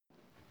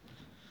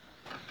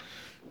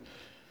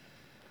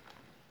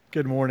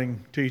Good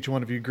morning to each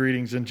one of you.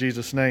 Greetings in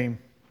Jesus' name.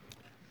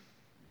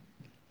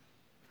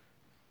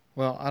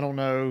 Well, I don't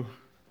know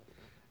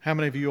how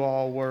many of you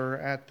all were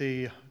at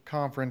the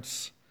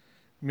conference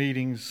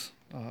meetings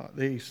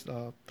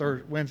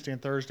Wednesday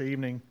and Thursday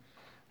evening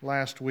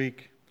last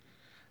week,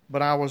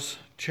 but I was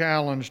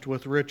challenged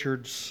with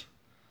Richard's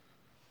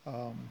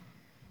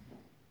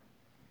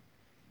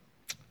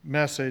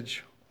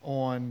message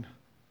on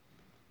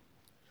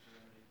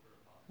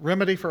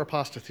remedy for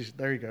apostasy.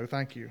 There you go.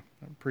 Thank you.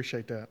 I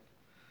appreciate that.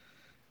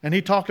 And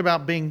he talked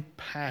about being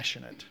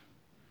passionate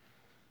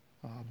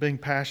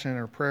in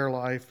our prayer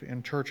life,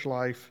 in church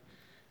life,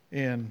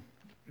 in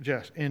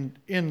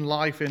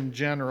life in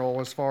general,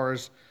 as far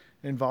as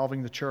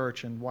involving the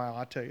church. And wow,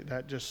 I tell you,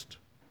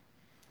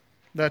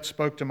 that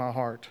spoke to my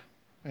heart.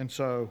 And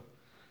so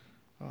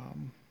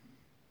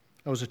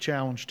it was a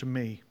challenge to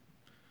me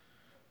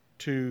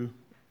to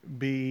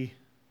be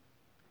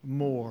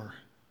more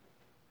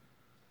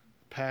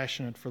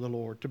passionate for the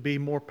Lord, to be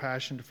more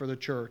passionate for the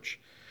church,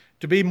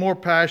 to be more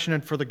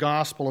passionate for the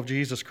gospel of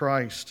Jesus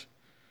Christ.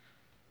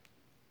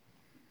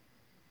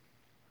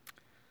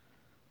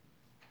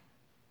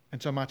 And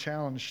so my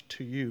challenge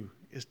to you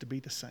is to be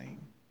the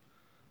same.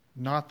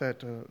 Not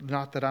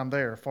that I'm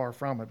there, far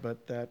from it,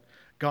 but that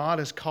God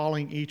is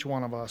calling each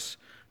one of us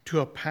to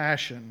a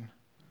passion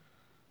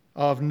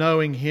of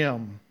knowing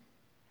Him.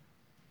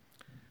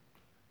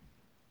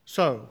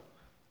 So,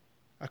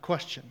 a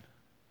question.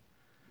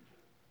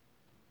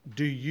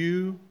 Do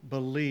you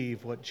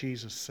believe what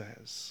Jesus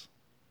says?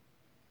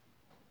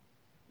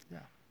 Yeah.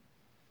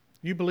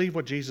 You believe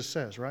what Jesus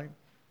says, right?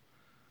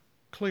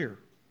 Clear.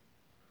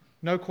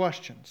 No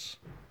questions.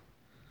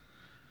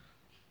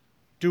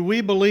 Do we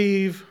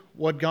believe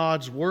what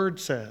God's Word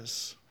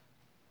says?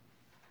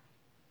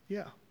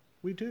 Yeah,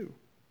 we do.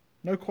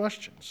 No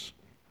questions.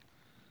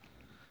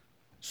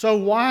 So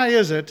why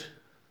is it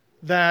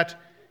that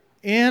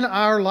in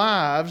our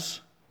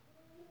lives,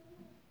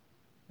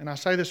 and I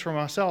say this for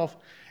myself,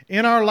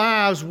 in our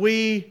lives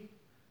we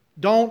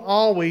don't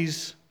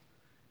always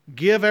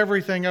give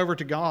everything over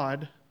to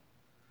God,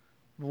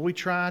 but we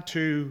try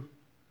to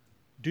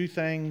do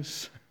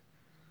things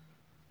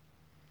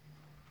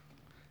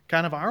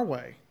kind of our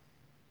way?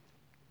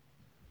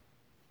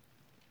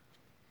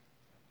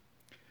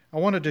 I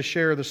wanted to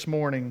share this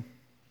morning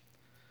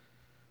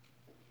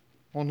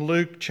on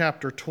Luke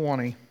chapter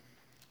 20.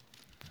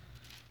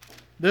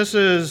 This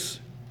is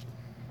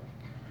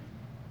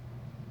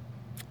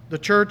the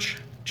church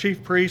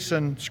chief priests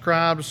and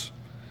scribes.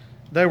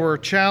 They were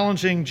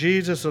challenging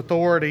Jesus'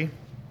 authority.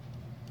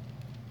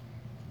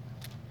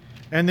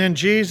 And then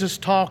Jesus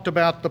talked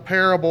about the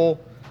parable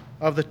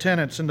of the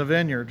tenants in the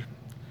vineyard.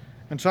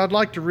 And so I'd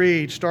like to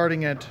read,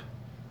 starting at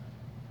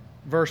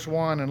verse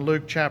 1 in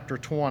Luke chapter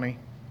 20.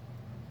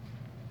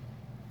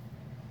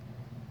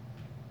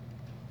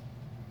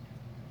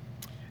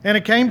 And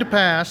it came to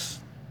pass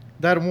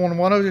that on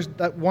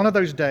one of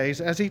those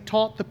days, as he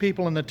taught the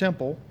people in the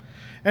temple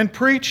and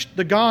preached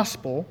the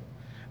gospel,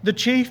 the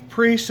chief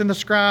priests and the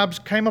scribes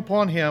came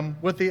upon him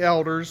with the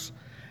elders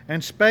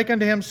and spake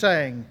unto him,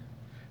 saying,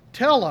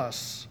 Tell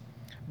us,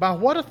 by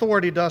what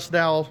authority dost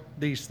thou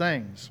these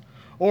things?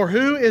 Or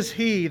who is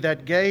he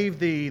that gave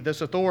thee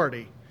this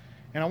authority?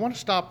 And I want to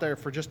stop there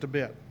for just a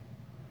bit.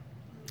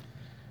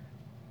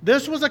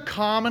 This was a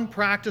common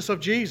practice of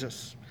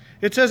Jesus.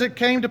 It says it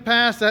came to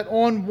pass that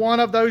on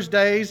one of those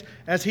days,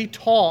 as he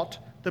taught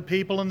the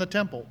people in the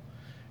temple,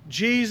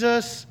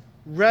 Jesus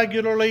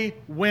regularly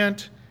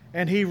went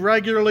and he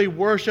regularly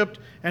worshiped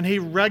and he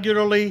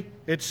regularly,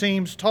 it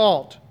seems,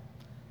 taught.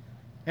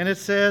 And it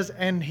says,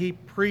 and he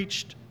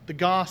preached the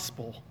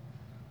gospel.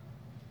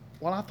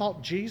 Well, I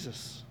thought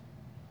Jesus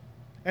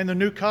and the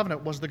new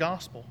covenant was the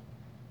gospel.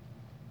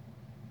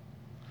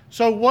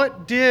 So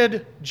what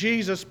did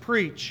Jesus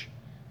preach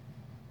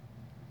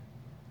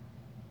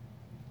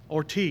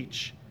or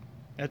teach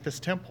at this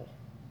temple?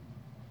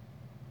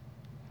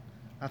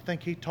 I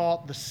think he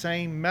taught the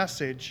same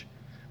message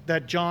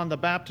that John the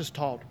Baptist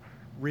taught.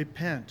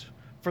 Repent,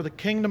 for the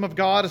kingdom of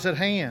God is at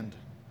hand.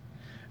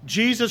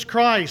 Jesus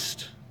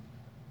Christ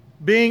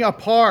being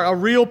a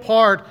real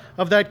part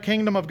of that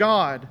kingdom of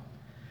God.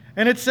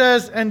 And it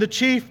says, and the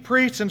chief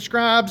priests and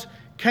scribes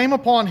came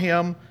upon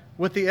him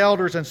with the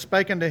elders and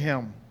spake unto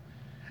him.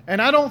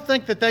 And I don't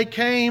think that they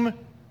came,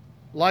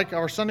 like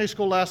our Sunday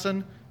school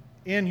lesson,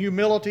 in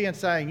humility and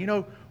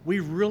saying,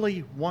 we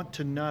really want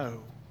to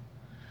know.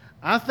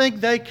 I think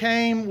they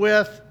came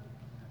with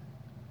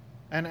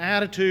an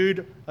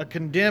attitude, a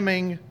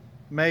condemning,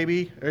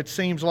 maybe, it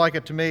seems like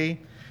it to me,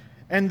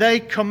 and they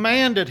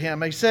commanded him.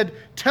 They said,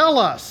 Tell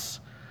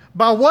us,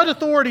 by what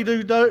authority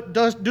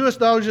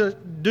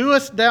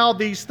doest thou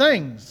these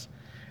things?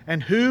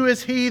 And who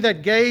is he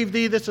that gave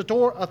thee this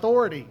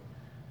authority?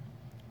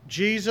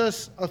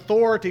 Jesus'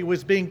 authority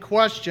was being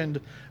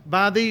questioned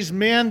by these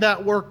men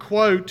that were,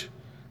 quote,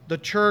 the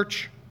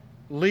church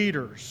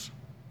leaders.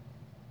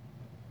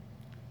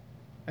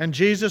 And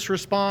Jesus'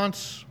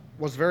 response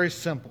was very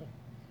simple.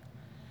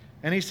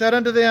 And he said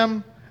unto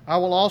them, I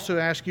will also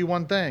ask you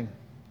one thing,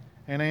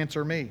 and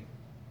answer me.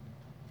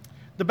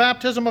 the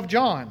baptism of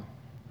John?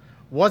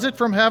 Was it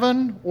from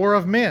heaven or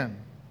of men?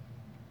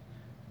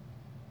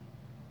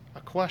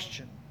 A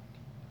question.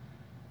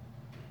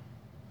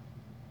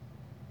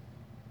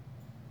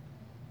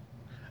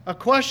 A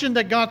question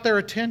that got their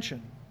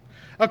attention.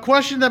 A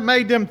question that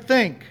made them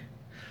think.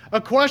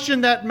 A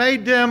question that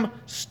made them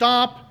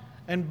stop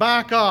and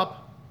back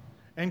up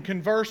and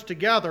converse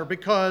together,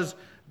 because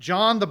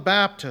John the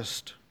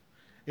Baptist,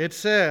 it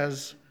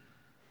says,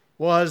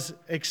 was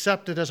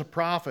accepted as a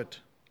prophet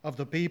of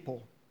the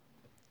people.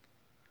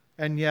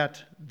 And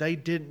yet they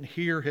didn't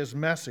hear his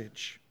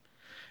message.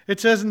 It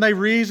says, and they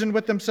reasoned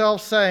with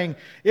themselves, saying,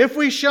 if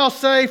we shall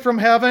say from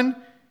heaven,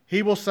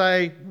 he will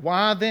say,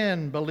 why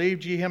then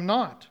believed ye him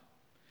not?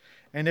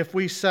 And if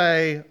we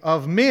say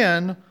of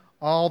men,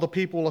 all the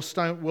people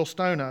will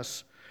stone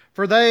us.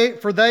 For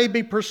they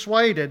be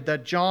persuaded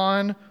that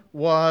John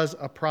was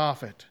a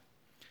prophet.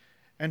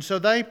 And so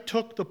they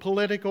took the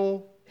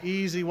political,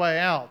 easy way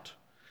out.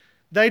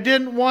 They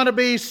didn't want to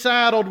be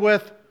saddled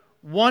with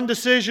one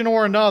decision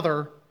or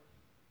another.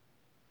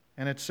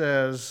 And it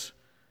says,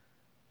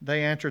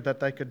 they answered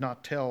that they could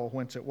not tell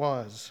whence it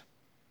was.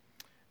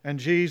 And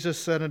Jesus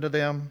said unto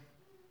them,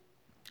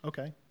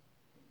 okay,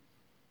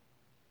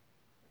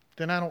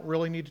 then I don't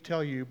really need to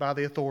tell you by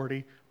the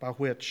authority by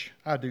which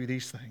I do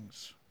these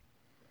things.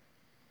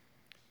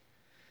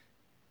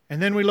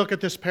 And then we look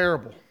at this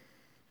parable.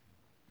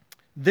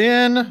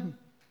 Then,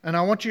 and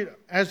I want you,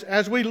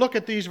 as we look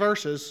at these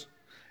verses,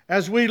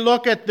 as we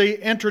look at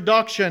the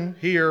introduction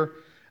here,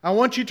 I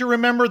want you to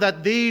remember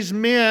that these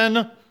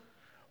men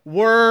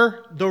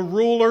were the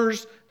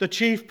rulers, the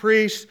chief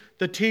priests,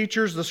 the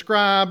teachers, the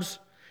scribes.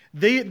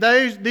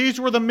 These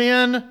were the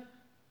men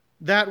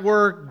that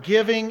were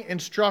giving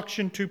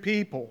instruction to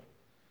people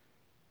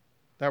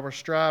that were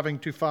striving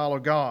to follow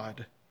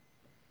God.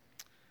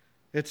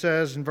 It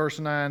says in verse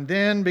 9,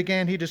 then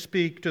began he to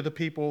speak to the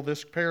people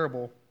this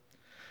parable.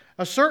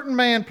 A certain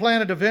man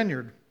planted a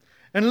vineyard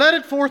and led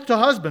it forth to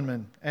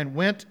husbandmen and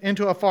went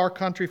into a far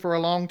country for a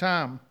long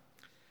time.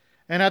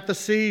 And at the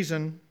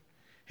season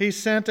he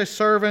sent a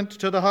servant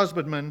to the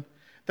husbandman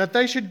that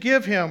they should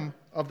give him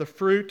of the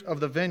fruit of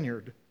the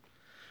vineyard.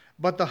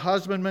 But the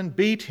husbandman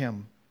beat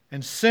him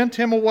and sent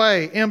him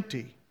away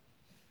empty.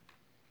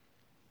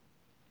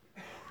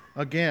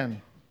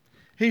 Again,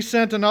 he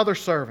sent another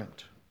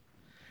servant,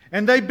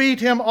 and they beat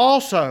him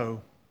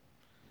also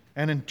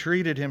and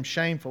entreated him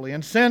shamefully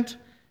and sent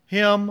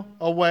him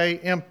away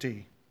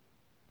empty.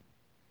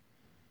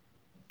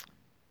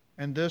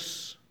 And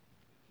this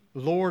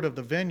Lord of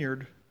the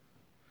vineyard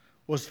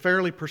was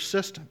fairly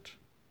persistent.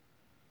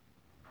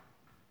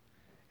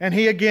 And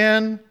he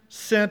again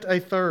sent a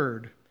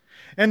third.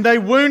 And they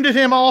wounded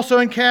him also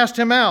and cast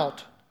him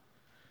out.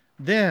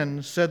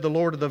 Then said the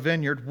Lord of the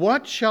vineyard,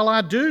 what shall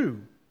I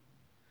do?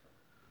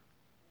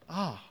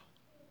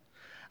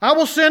 I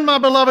will send my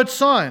beloved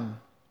son.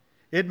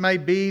 It may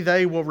be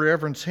they will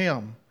reverence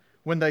him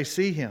when they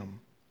see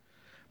him.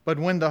 But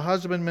when the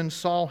husbandmen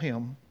saw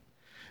him,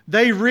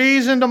 they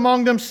reasoned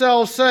among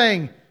themselves,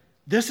 saying,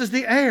 this is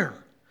the heir.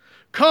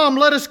 Come,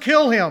 let us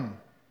kill him,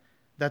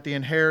 that the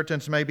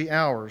inheritance may be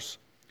ours.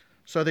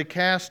 So they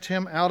cast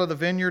him out of the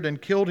vineyard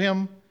and killed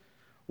him.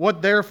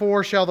 What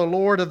therefore shall the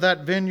Lord of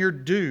that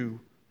vineyard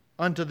do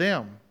unto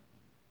them?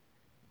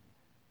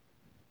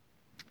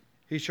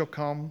 He shall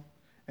come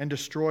and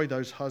destroy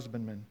those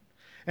husbandmen,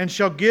 and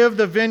shall give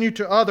the vineyard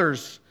to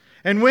others.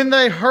 And when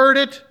they heard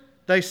it,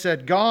 they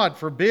said, God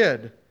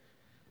forbid.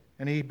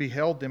 And he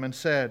beheld them and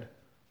said,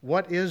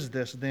 what is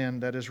this then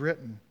that is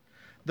written?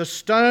 The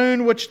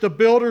stone which the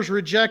builders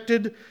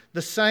rejected,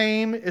 the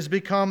same is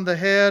become the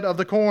head of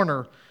the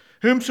corner.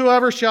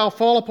 Whomsoever shall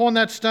fall upon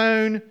that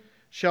stone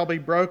shall be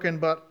broken,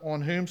 but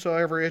on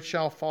whomsoever it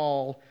shall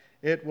fall,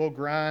 it will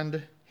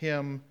grind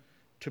him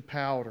to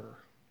powder.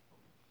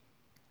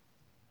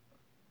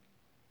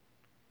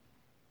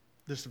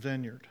 This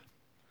vineyard.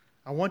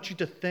 I want you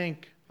to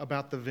think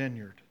about the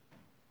vineyard.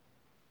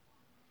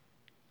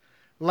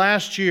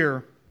 Last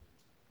year,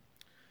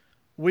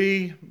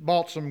 we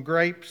bought some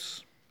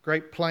grapes,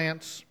 grape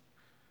plants,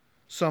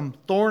 some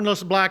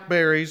thornless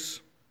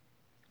blackberries,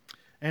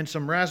 and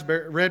some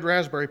red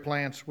raspberry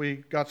plants. We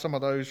got some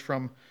of those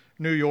from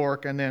New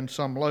York and then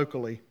some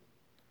locally.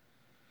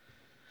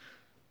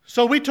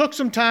 So we took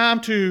some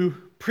time to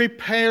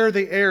prepare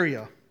the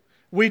area.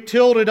 We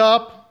tilled it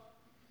up.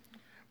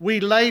 We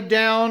laid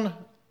down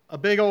a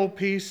big old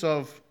piece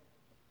of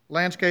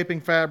landscaping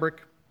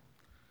fabric.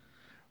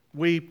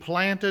 We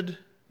planted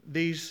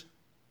these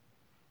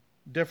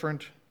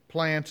different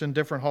plants in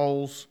different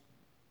holes.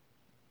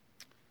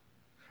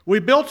 We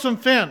built some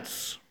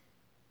fence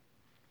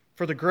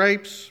for the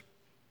grapes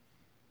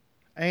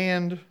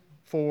and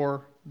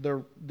for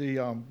the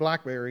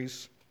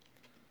blackberries.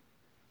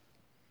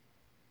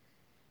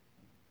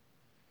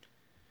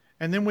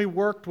 And then we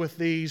worked with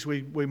these.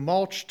 We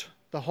mulched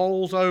the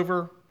holes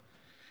over.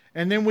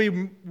 And then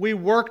we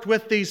worked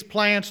with these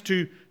plants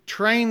to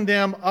train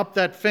them up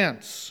that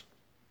fence.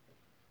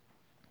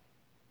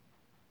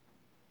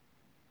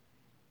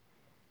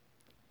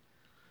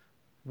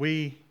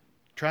 We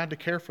tried to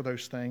care for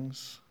those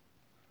things.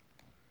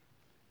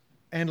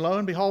 And lo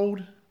and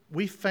behold,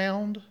 we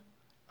found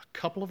a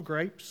couple of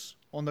grapes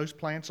on those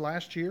plants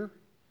last year.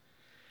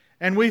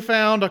 And we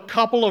found a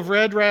couple of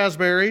red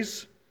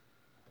raspberries.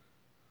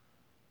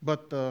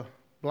 But the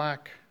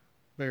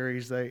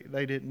blackberries, they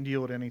didn't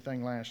yield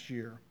anything last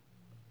year.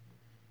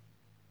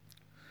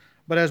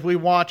 But as we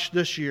watched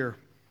this year,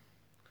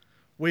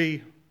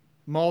 we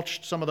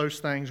mulched some of those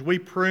things. We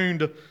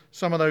pruned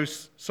some of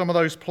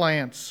those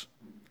plants.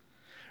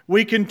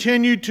 We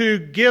continued to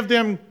give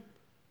them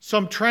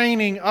some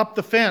training up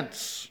the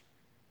fence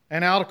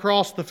and out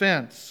across the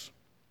fence.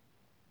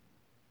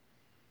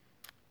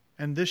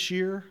 And this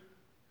year,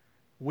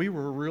 we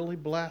were really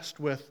blessed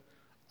with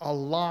a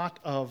lot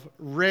of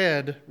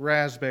red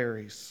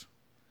raspberries.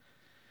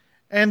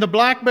 And the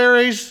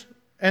blackberries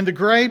and the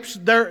grapes,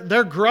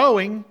 they're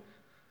growing,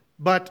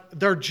 but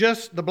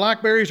the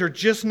blackberries are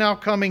just now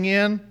coming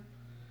in,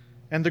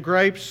 and the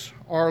grapes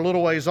are a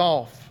little ways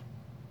off.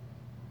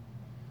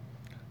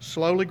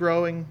 Slowly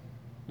growing,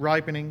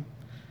 ripening.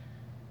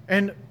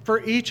 And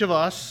for each of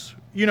us,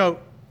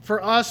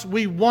 for us,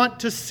 we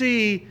want to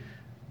see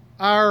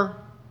our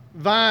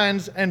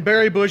vines and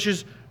berry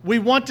bushes, we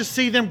want to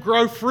see them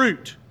grow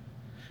fruit,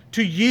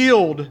 to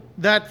yield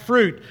that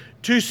fruit,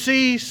 to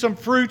see some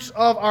fruits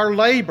of our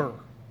labor.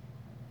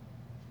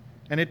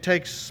 And it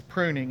takes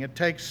pruning, it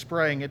takes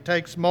spraying, it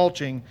takes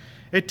mulching,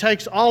 it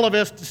takes all of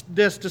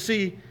this to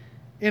see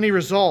any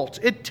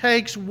results. It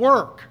takes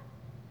work.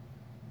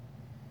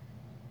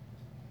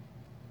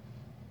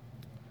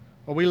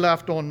 Well, we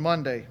left on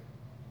Monday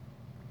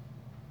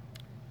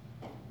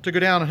to go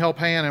down and help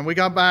Hannah, and we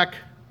got back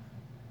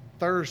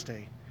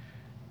Thursday.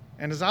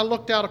 And as I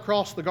looked out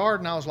across the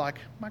garden, I was like,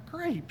 my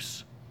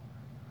grapes.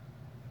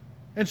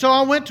 And so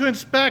I went to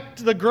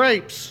inspect the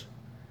grapes.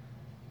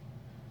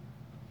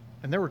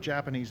 And there were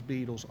Japanese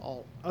beetles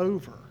all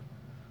over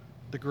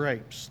the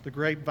grapes, the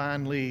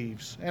grapevine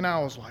leaves. And I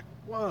was like,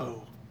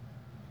 whoa.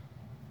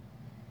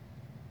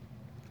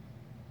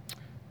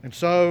 And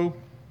so,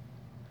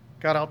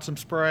 got out some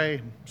spray,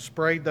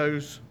 sprayed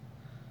those.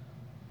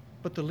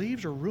 But the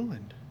leaves are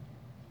ruined.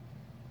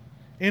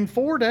 In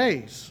 4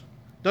 days,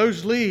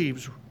 those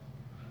leaves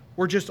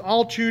were just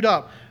all chewed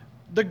up.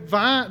 The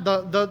vine,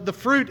 the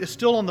fruit is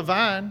still on the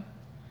vine,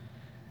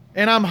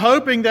 and I'm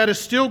hoping that it's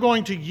still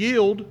going to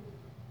yield.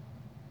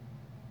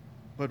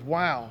 But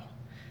wow,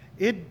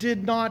 it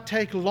did not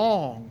take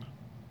long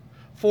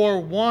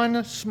for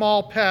one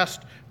small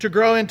pest to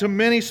grow into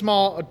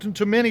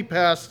many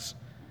pests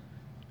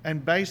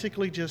and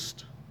basically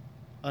just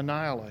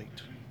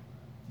annihilate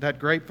that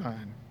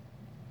grapevine.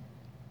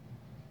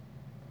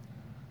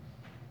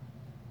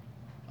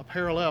 A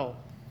parallel.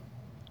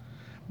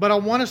 But I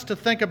want us to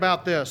think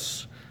about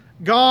this.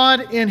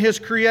 God, in His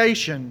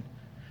creation,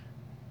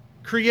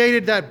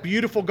 created that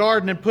beautiful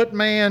garden and put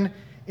man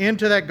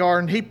into that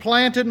garden. He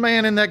planted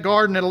man in that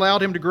garden and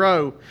allowed him to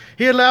grow.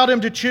 He allowed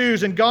him to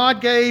choose, and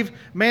God gave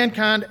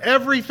mankind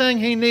everything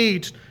he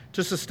needs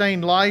to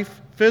sustain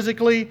life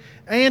physically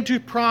and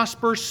to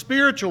prosper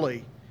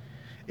spiritually.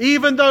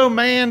 Even though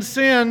man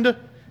sinned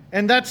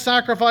and that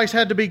sacrifice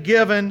had to be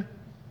given,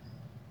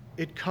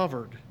 it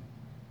covered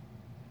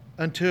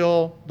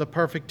until the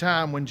perfect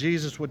time when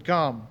Jesus would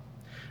come.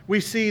 We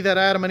see that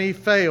Adam and Eve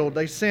failed.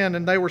 They sinned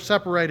and they were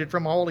separated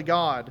from a holy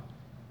God.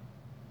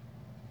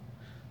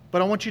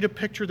 But I want you to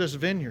picture this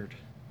vineyard.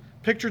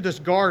 Picture this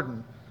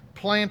garden,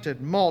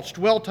 planted, mulched,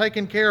 well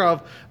taken care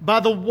of by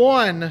the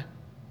one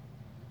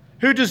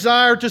who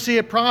desired to see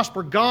it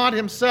prosper, God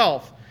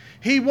Himself.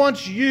 He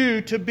wants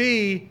you to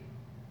be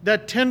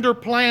that tender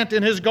plant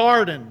in His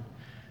garden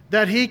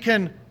that He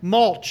can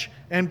mulch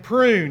and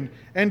prune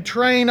and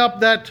train up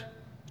that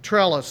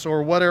trellis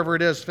or whatever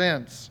it is,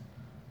 fence.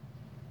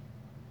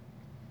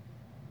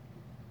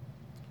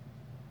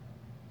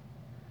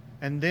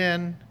 And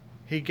then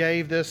He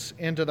gave this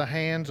into the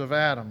hands of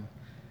Adam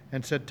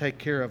and said, take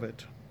care of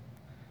it.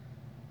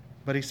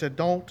 But He said,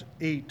 don't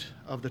eat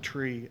of the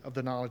tree of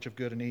the knowledge of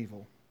good and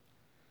evil.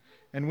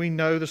 And we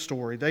know the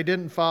story. They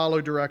didn't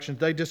follow directions.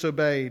 They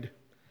disobeyed.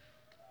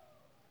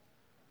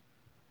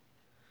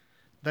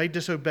 They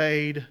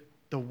disobeyed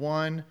the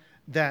one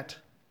that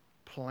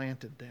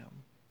planted them.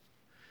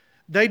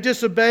 They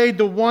disobeyed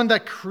the one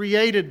that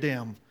created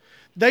them.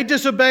 They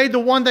disobeyed the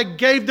one that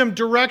gave them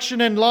direction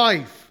in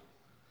life.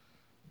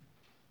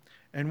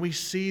 And we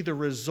see the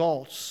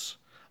results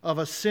of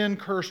a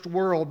sin-cursed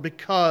world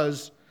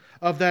because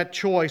of that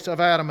choice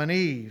of Adam and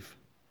Eve.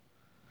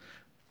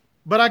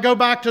 But I go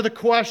back to the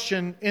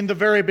question in the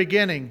very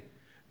beginning.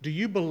 Do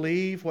you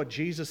believe what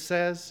Jesus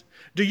says?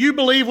 Do you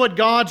believe what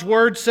God's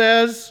Word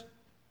says?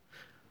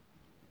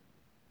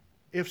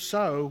 If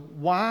so,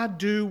 why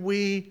do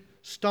we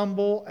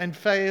stumble and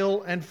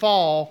fail and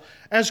fall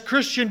as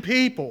Christian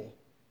people?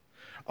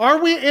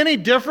 Are we any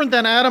different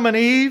than Adam and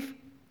Eve?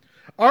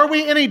 Are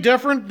we any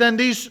different than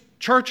these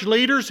church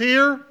leaders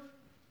here?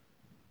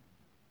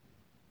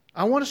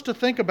 I want us to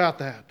think about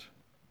that.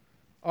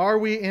 Are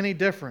we any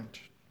different?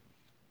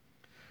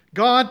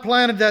 God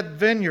planted that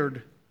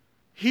vineyard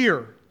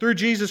here through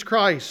Jesus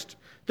Christ,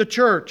 the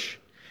church.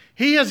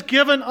 He has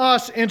given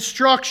us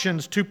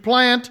instructions to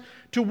plant,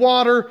 to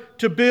water,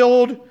 to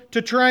build,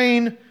 to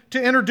train,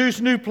 to introduce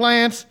new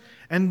plants,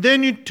 and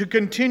then to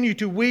continue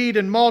to weed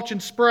and mulch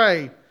and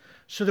spray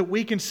so that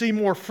we can see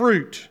more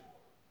fruit.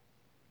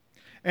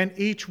 And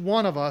each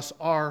one of us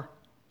are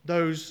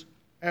those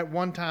at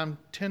one time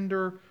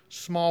tender,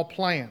 small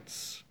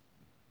plants.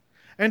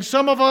 And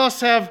some of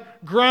us have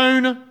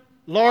grown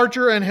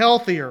larger and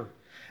healthier.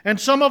 And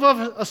some of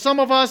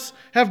us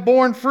have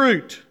borne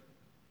fruit.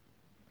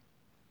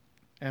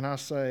 And I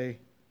say,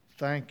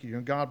 thank you,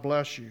 and God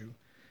bless you.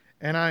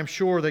 And I'm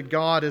sure that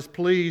God is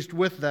pleased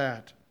with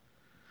that.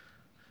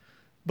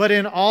 But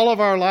in all of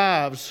our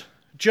lives,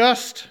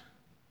 just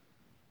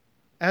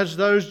as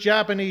those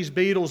Japanese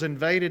beetles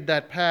invaded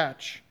that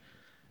patch,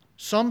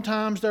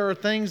 sometimes there are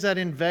things that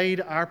invade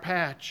our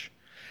patch.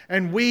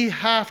 And we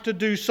have to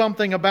do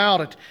something about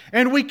it.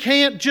 And we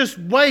can't just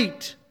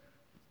wait.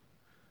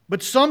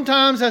 But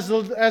sometimes as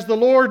the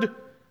Lord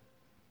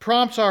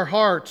prompts our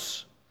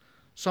hearts,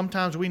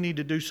 sometimes we need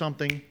to do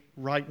something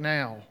right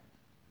now.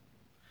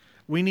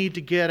 We need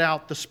to get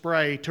out the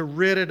spray to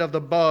rid it of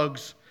the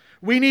bugs.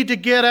 We need to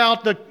get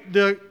out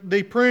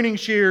the pruning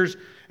shears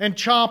and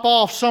chop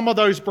off some of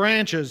those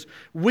branches.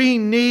 We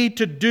need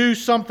to do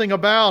something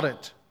about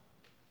it.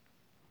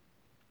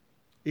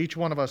 Each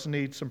one of us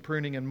needs some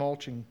pruning and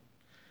mulching,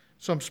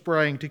 some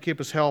spraying to keep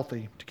us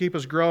healthy, to keep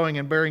us growing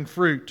and bearing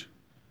fruit.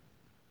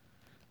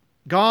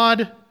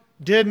 God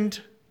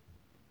didn't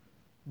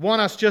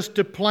want us just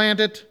to plant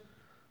it,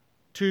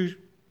 to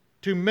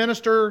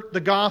minister the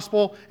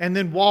gospel, and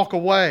then walk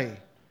away.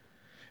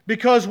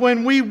 Because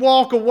when we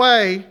walk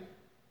away,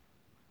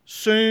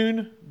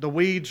 soon the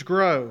weeds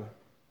grow.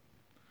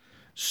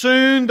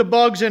 Soon the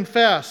bugs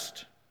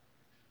infest.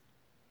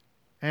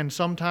 And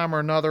sometime or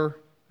another,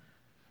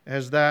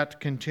 as that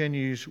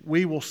continues,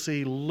 we will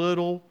see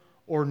little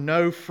or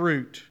no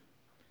fruit,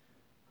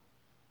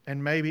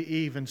 and maybe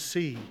even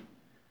see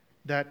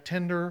that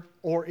tender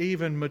or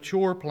even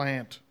mature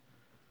plant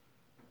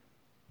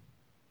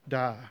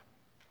die.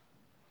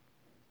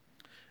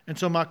 And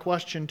so my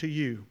question to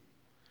you,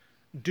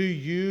 do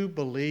you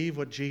believe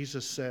what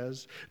Jesus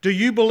says? Do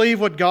you believe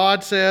what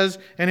God says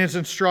and His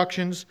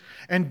instructions?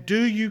 And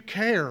do you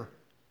care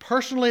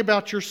personally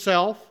about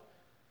yourself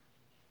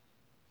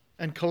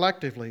and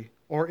collectively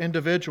or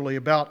individually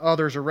about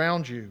others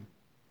around you?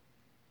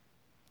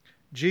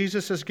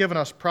 Jesus has given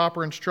us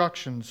proper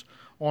instructions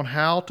on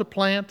how to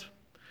plant,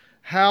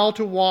 how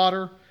to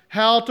water,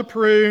 how to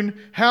prune,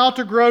 how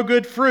to grow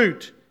good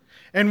fruit.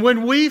 And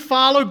when we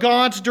follow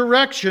God's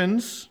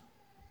directions,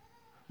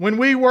 when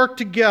we work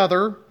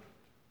together,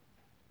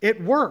 it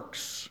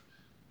works.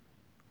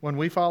 When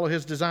we follow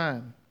His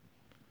design.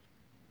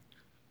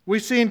 We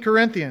see in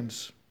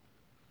Corinthians,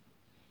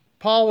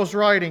 Paul was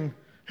writing,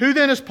 "Who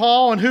then is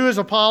Paul and who is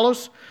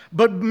Apollos?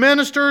 But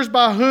ministers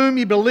by whom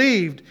ye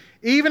believed,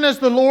 even as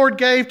the Lord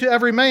gave to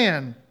every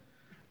man.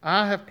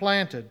 I have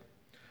planted,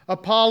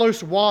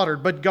 Apollos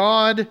watered, but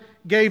God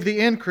gave the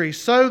increase.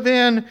 So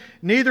then,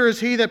 neither is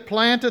he that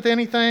planteth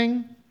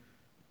anything,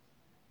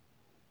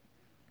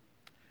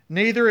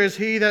 neither is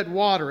he that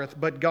watereth,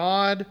 but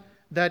God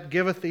that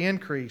giveth the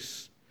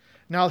increase.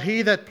 Now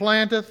he that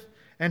planteth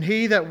and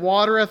he that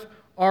watereth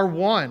are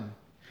one.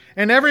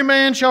 And every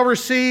man shall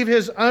receive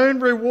his own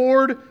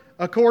reward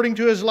according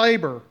to his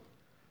labor.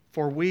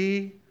 For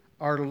we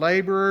are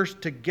laborers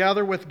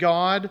together with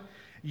God.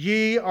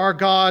 Ye are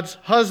God's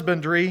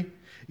husbandry.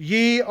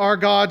 Ye are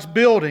God's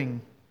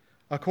building,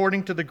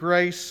 according to the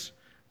grace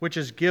which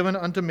is given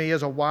unto me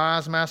as a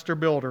wise master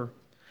builder.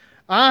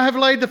 I have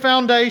laid the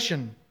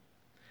foundation,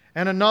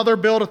 and another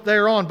buildeth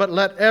thereon. But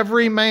let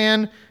every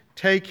man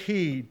take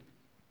heed,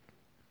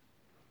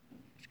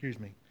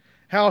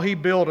 how he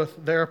buildeth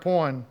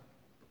thereupon.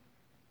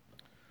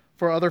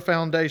 For other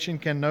foundation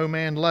can no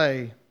man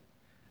lay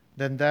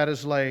than that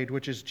is laid,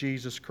 which is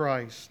Jesus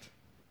Christ."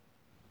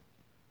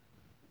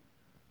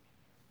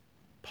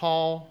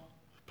 Paul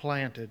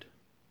planted.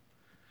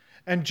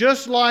 And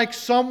just like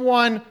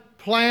someone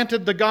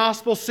planted the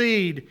gospel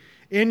seed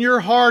in your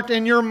heart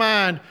and your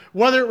mind,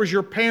 whether it was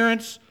your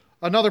parents,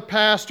 another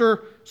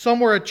pastor,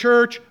 somewhere at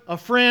church, a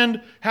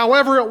friend,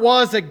 however it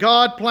was that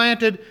God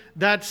planted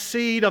that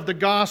seed of the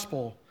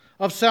gospel,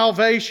 of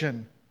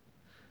salvation,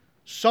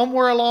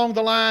 somewhere along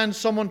the line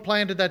someone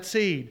planted that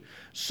seed.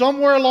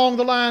 Somewhere along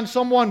the line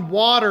someone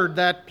watered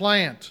that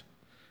plant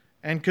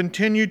and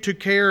continued to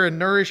care and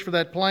nourish for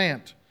that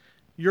plant.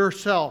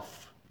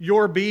 Yourself,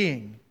 your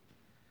being.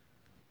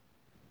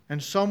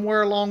 And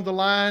somewhere along the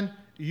line,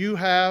 you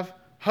have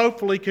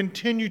hopefully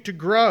continued to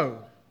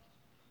grow.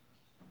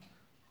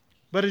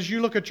 But as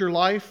you look at your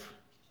life,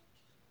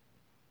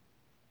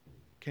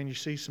 can you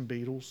see some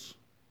beetles?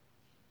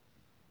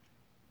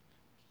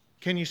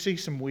 Can you see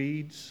some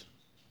weeds?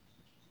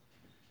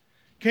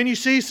 Can you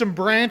see some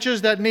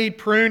branches that need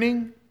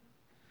pruning?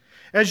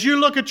 As you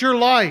look at your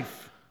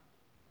life,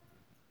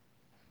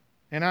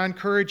 and I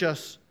encourage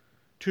us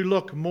to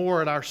look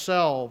more at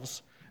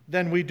ourselves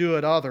than we do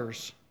at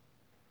others.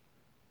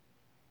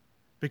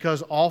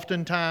 because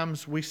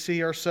oftentimes we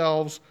see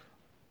ourselves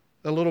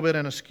a little bit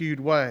in a skewed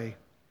way.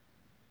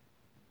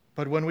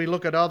 But when we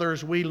look at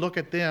others, we look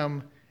at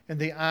them in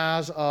the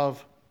eyes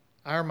of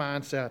our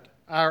mindset,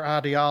 our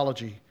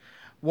ideology,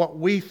 what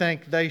we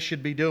think they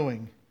should be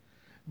doing.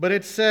 But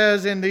it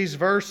says in these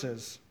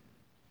verses,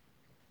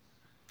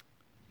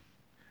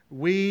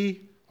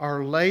 we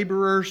are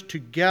laborers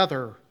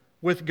together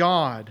with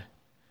God.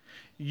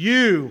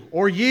 You,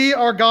 or ye,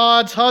 are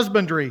God's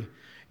husbandry.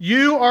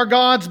 You are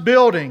God's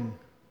building.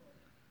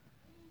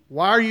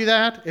 Why are you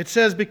that? It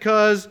says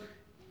because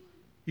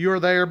you are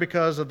there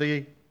because of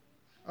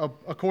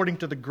according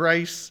to the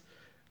grace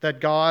that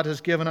God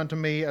has given unto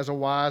me as a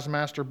wise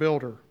master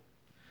builder.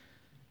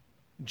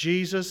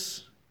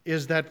 Jesus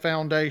is that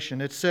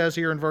foundation. It says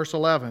here in verse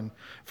 11,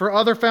 for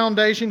other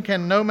foundation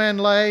can no man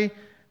lay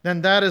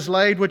than that is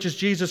laid, which is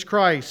Jesus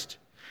Christ.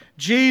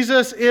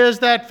 Jesus is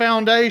that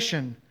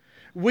foundation.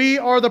 We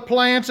are the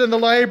plants and the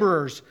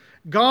laborers.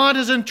 God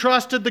has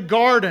entrusted the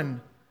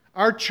garden,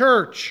 our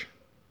church,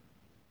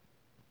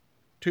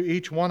 to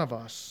each one of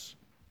us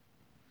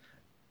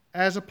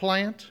as a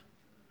plant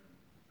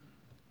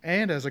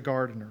and as a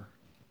gardener,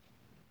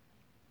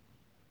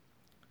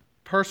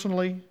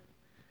 personally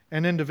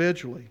and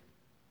individually.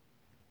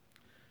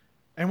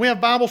 And we have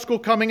Bible school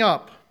coming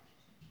up.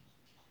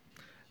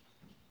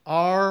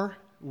 Are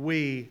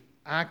we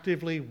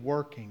actively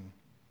working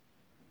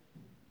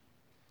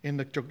in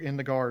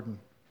the garden?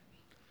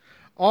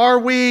 Are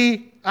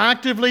we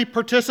actively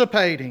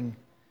participating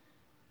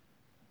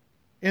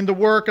in the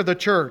work of the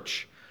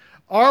church?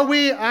 Are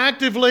we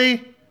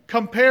actively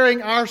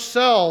comparing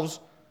ourselves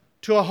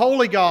to a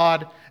holy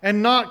God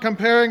and not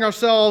comparing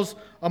ourselves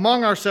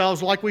among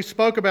ourselves like we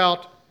spoke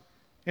about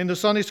in the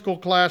Sunday school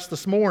class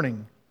this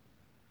morning?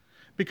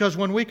 Because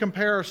when we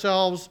compare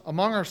ourselves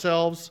among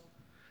ourselves,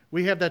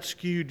 we have that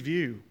skewed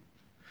view.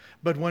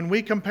 But when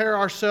we compare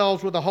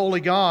ourselves with a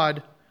holy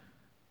God,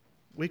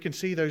 we can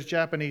see those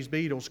Japanese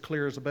beetles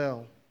clear as a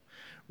bell.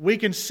 We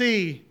can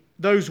see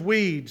those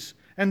weeds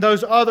and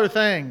those other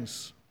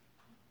things.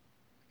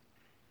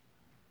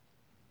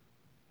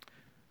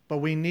 But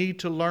we need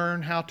to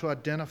learn how to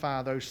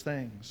identify those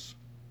things.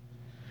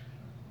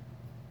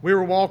 We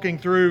were walking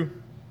through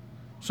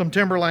some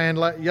timberland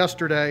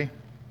yesterday.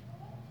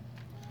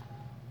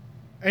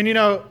 And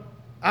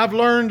I've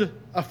learned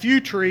a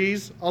few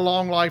trees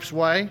along life's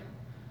way.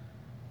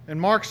 And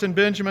Marcus and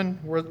Benjamin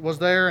was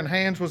there, and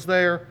Hans was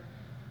there.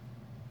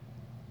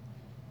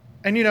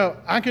 And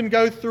I can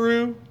go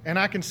through and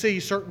I can see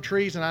certain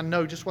trees and I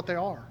know just what they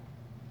are.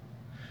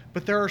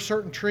 But there are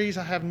certain trees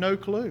I have no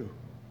clue.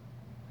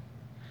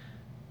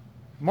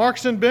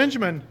 Marcus and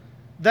Benjamin,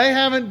 they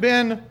haven't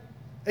been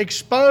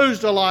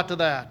exposed a lot to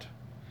that.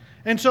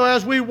 And so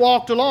as we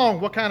walked along,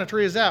 what kind of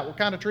tree is that? What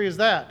kind of tree is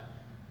that?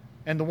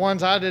 And the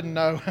ones I didn't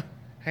know,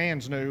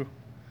 Hans knew.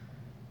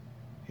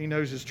 He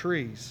knows his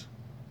trees.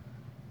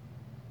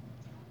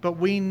 But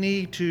we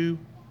need to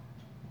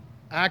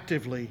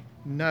actively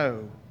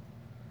know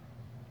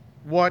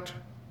what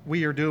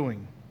we are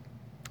doing.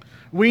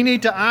 We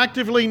need to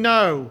actively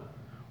know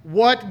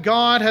what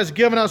God has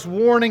given us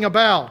warning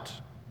about.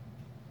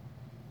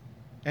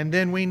 And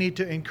then we need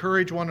to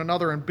encourage one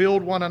another and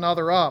build one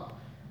another up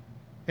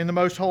in the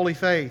most holy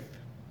faith.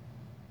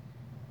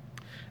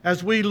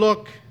 As we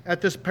look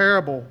at this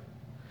parable,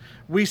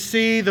 we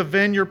see the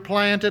vineyard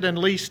planted and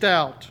leased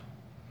out.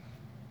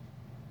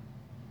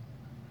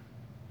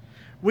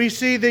 We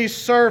see these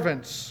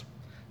servants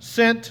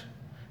sent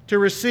to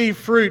receive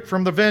fruit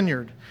from the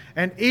vineyard.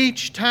 And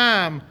each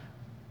time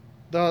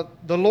the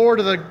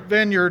Lord of the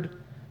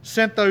vineyard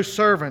sent those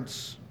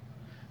servants,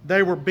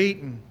 they were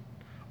beaten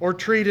or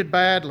treated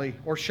badly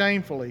or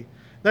shamefully.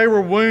 They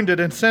were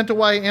wounded and sent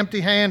away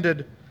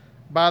empty-handed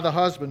by the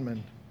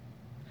husbandman.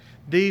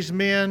 These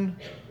men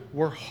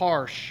were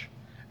harsh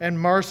and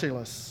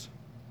merciless.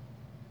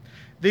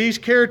 These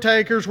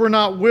caretakers were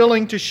not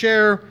willing to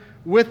share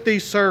with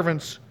these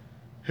servants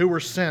who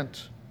were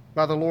sent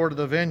by the Lord of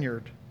the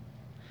vineyard.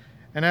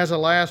 And as a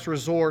last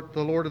resort,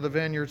 the Lord of the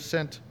vineyard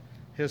sent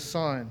his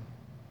son.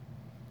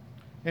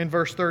 In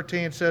verse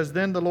 13 it says,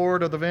 Then said the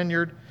Lord of the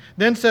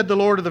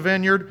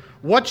vineyard,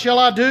 What shall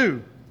I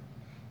do?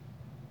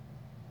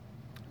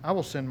 I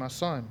will send my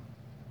son.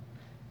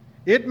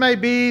 It may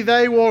be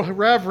they will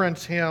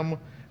reverence him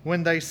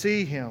when they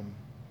see him.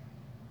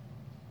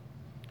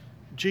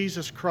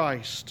 Jesus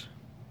Christ,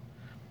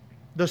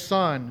 the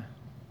Son,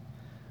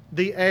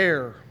 the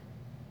heir.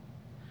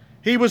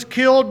 He was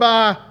killed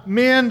by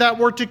men that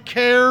were to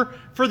care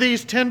for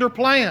these tender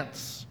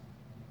plants.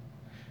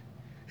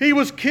 He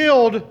was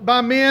killed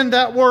by men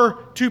that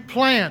were to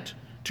plant,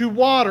 to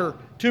water,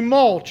 to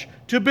mulch,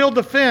 to build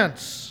the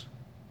fence.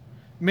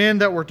 Men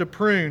that were to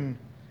prune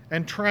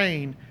and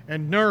train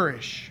and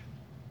nourish.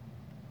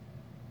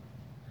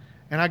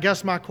 And I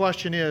guess my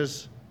question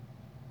is,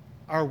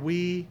 are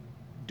we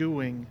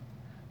doing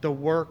the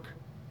work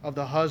of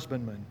the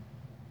husbandman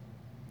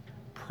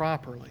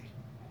properly,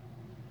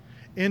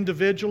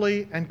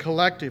 individually and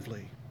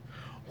collectively?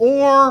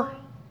 Or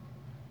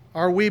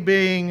are we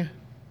being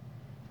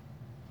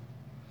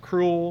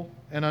cruel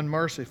and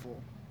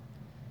unmerciful.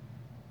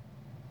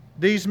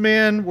 These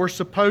men were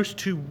supposed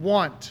to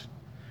want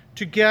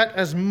to get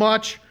as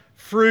much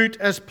fruit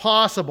as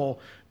possible.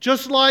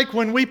 Just like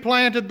when we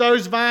planted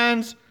those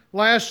vines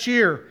last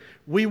year,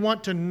 we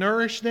want to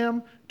nourish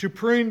them, to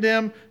prune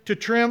them, to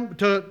trim,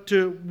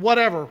 to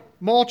whatever,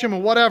 mulch them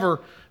or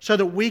whatever, so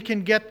that we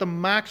can get the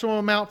maximum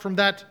amount from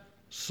that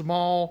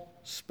small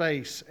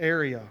space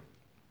area.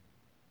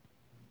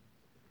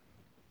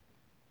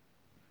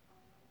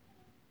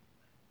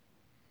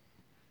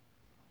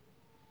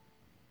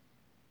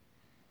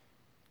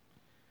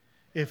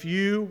 If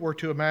you were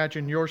to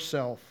imagine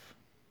yourself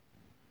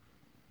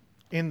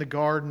in the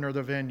garden or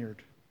the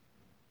vineyard,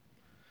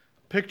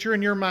 picture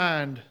in your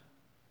mind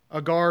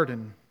a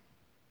garden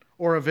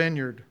or a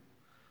vineyard,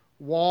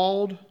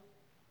 walled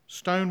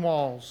stone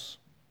walls,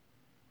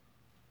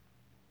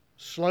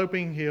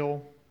 sloping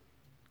hill,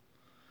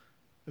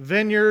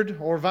 vineyard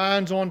or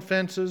vines on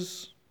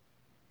fences,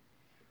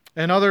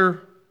 and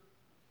other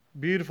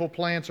beautiful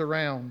plants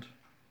around.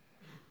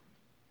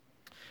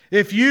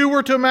 If you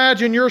were to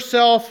imagine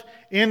yourself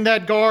in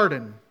that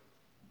garden,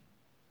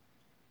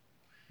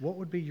 what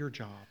would be your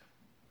job?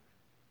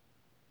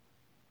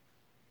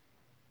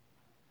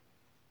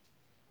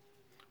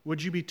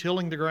 Would you be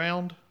tilling the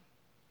ground?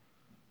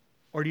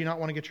 Or do you not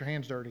want to get your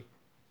hands dirty?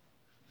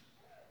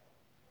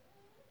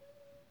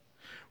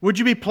 Would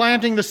you be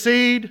planting the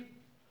seed?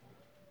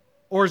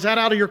 Or is that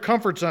out of your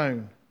comfort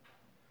zone?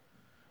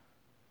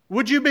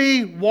 Would you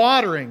be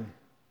watering?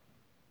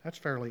 That's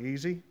fairly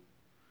easy.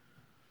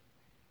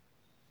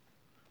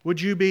 Would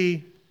you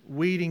be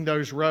weeding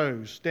those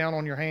rows down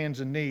on your hands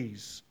and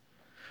knees?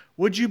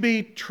 Would you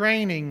be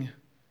training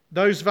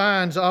those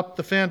vines up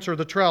the fence or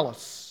the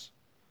trellis?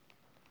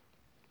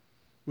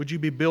 Would you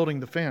be building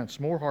the fence?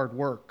 More hard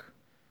work.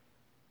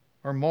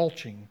 Or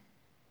mulching?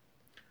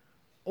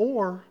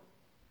 Or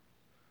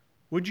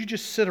would you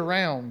just sit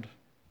around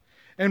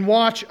and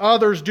watch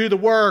others do the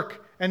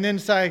work and then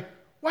say,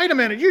 wait a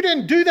minute, you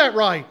didn't do that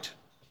right?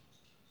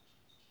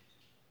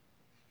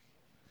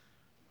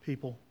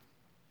 People,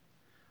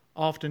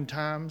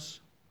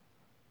 oftentimes,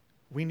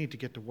 we need to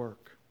get to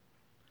work.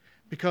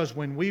 Because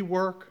when we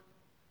work,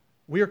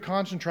 we are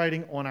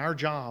concentrating on our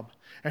job.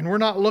 And we're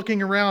not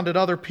looking around at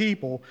other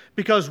people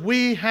because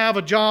we have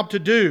a job to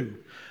do.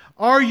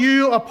 Are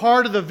you a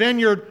part of the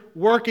vineyard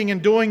working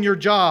and doing your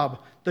job?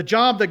 The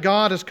job that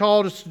God has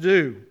called us to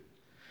do.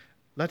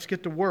 Let's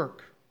get to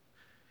work.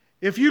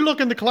 If you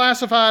look in the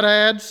classified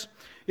ads,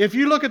 if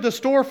you look at the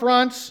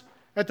storefronts,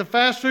 at the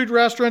fast food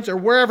restaurants, or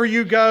wherever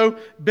you go,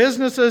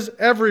 businesses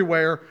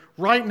everywhere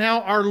right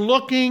now are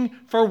looking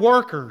for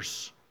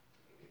workers.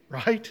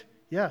 Right?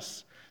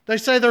 Yes. They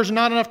say there's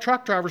not enough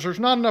truck drivers, there's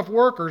not enough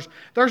workers,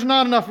 there's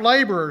not enough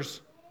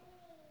laborers.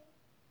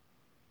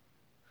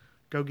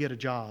 Go get a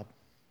job.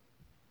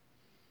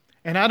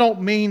 And I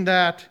don't mean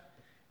that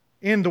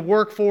in the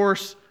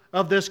workforce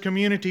of this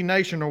community,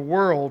 nation, or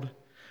world.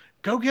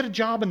 Go get a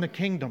job in the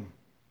kingdom.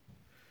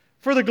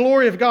 For the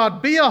glory of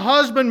God. Be a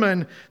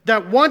husbandman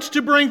that wants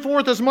to bring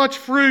forth as much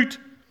fruit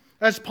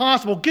as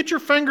possible. Get your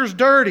fingers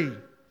dirty.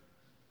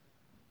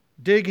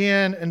 Dig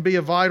in and be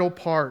a vital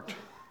part.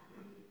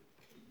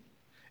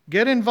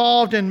 Get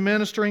involved in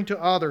ministering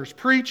to others.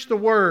 Preach the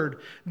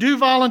word. Do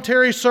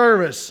voluntary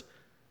service.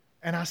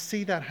 And I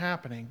see that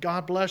happening.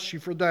 God bless you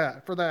for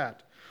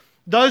that.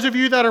 Those of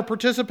you that are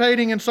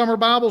participating in summer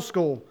Bible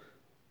school,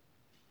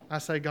 I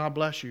say God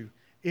bless you.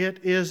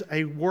 It is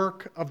a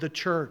work of the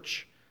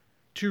church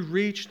to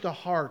reach the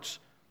hearts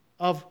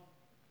of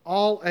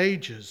all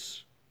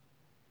ages.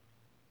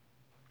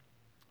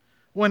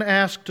 When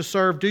asked to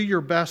serve, do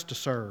your best to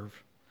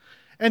serve.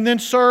 And then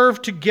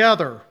serve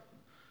together.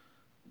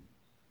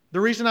 The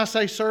reason I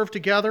say serve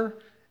together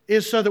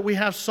is so that we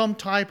have some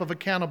type of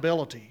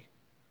accountability.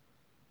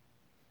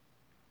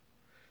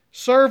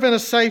 Serve in a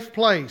safe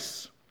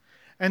place.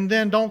 And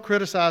then don't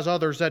criticize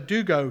others that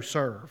do go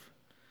serve.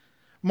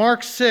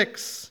 Mark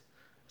 6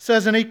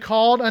 says, and he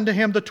called unto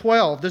him the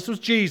 12. This was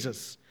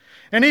Jesus.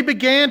 And he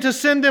began to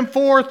send them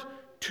forth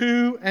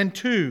 2 and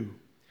 2,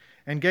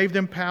 and gave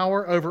them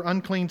power over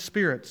unclean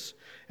spirits,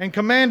 and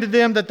commanded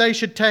them that they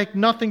should take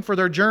nothing for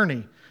their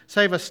journey,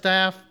 save a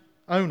staff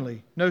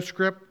only, no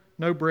scrip,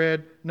 no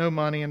bread, no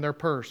money in their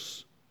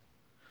purse.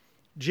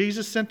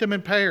 Jesus sent them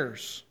in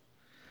pairs.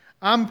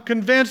 I'm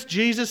convinced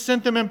Jesus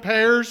sent them in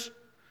pairs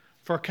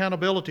for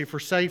accountability, for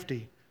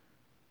safety.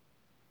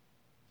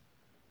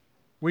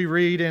 We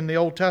read in the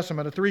Old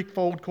Testament, a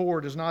threefold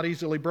cord is not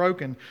easily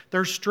broken.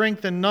 There's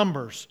strength in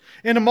numbers.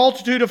 In a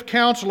multitude of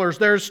counselors,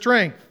 there's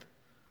strength.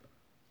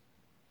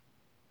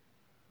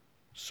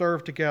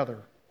 Serve together.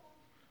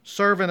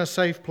 Serve in a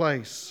safe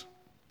place.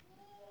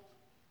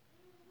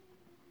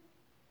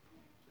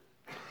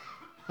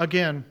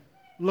 Again,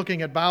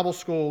 looking at Bible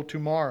school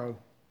tomorrow.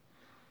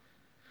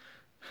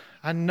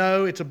 I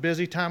know it's a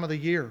busy time of the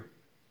year.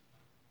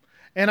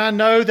 And I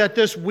know that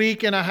this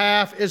week and a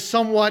half is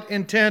somewhat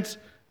intense,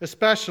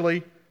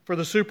 especially for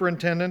the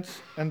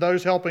superintendents and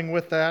those helping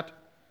with that.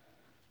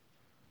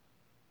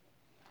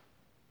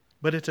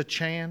 But it's a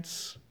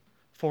chance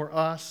for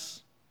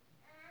us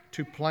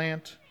to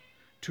plant,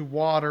 to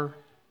water,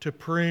 to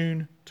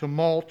prune, to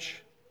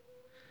mulch.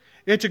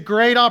 It's a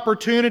great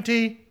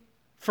opportunity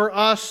for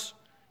us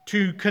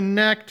to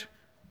connect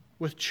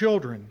with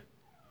children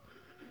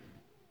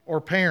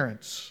or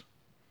parents.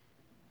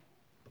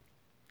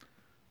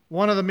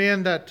 One of the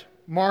men that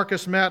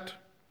Marcus met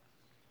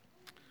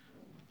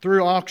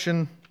through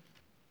auction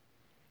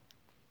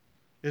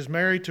is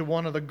married to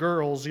one of the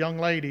girls, young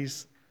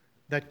ladies,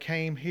 that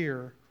came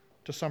here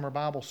to summer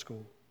Bible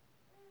school.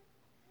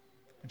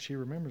 And she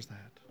remembers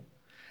that.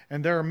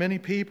 And there are many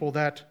people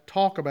that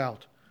talk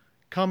about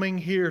coming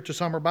here to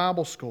summer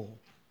Bible school.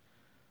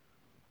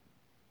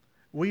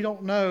 We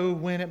don't know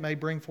when it may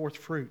bring forth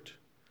fruit.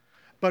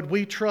 But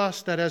we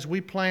trust that as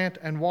we plant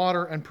and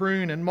water and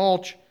prune and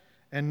mulch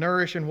and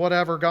nourish and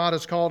whatever God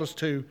has called us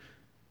to,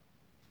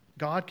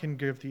 God can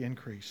give the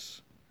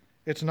increase.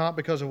 It's not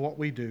because of what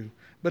we do,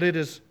 but it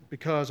is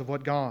because of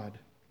what God.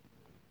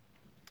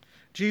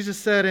 Jesus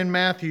said in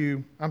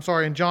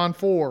John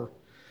 4,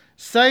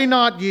 "Say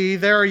not ye,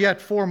 there are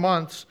yet 4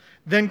 months,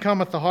 then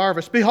cometh the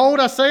harvest. Behold,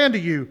 I say unto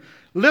you,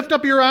 lift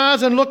up your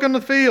eyes and look in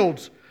the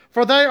fields,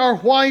 for they are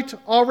white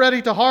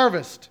already to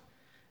harvest.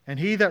 And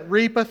he that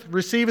reapeth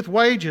receiveth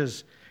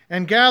wages,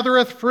 and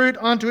gathereth fruit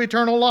unto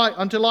eternal life,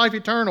 unto life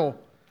eternal,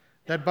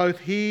 that both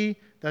he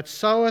that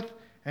soweth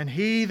and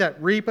he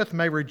that reapeth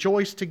may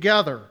rejoice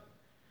together.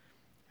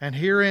 And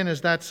herein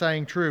is that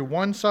saying true,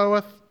 one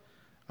soweth,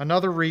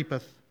 another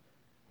reapeth.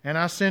 And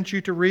I sent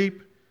you to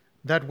reap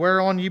that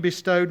whereon ye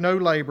bestowed no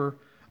labor.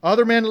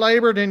 Other men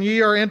labored, and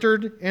ye are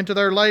entered into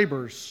their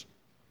labors."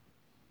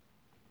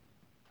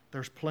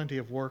 There's plenty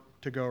of work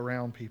to go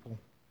around, people.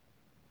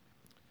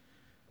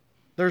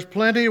 There's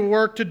plenty of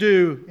work to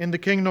do in the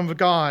kingdom of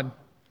God.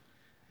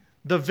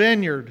 The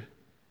vineyard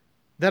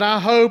that I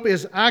hope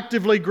is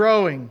actively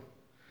growing.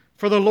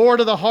 For the Lord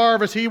of the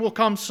harvest, He will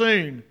come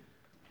soon.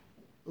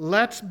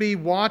 Let's be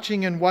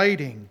watching and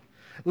waiting.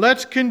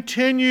 Let's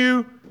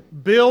continue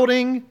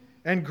building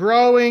and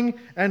growing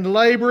and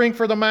laboring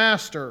for the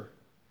Master.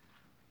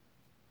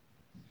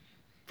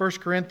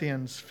 1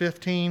 Corinthians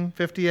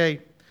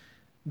 15:58.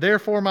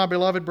 "Therefore, my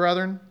beloved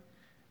brethren,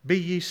 be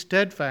ye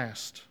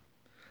steadfast,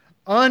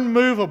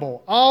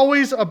 unmovable,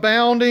 always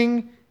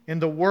abounding in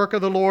the work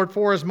of the Lord,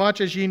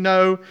 forasmuch as ye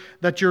know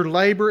that your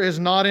labor is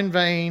not in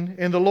vain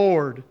in the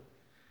Lord."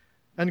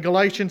 And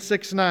Galatians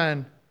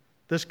 6:9.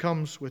 This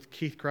comes with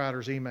Keith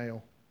Kreider's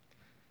email.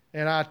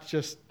 And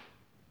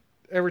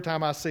every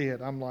time I see it,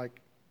 I'm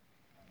like,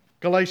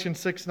 Galatians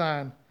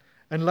 6:9.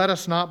 "And let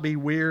us not be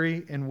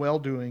weary in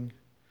well-doing,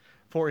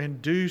 for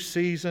in due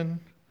season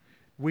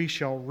we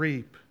shall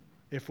reap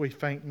if we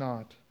faint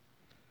not."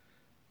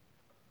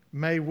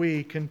 May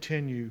we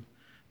continue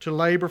to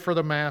labor for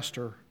the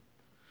Master.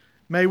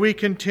 May we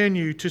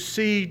continue to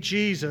see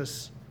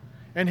Jesus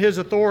and His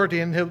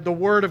authority and the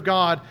Word of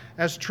God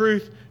as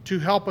truth to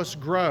help us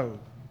grow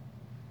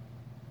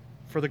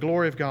for the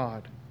glory of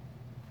God,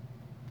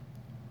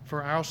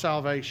 for our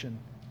salvation,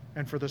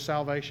 and for the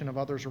salvation of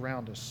others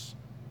around us.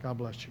 God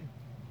bless you.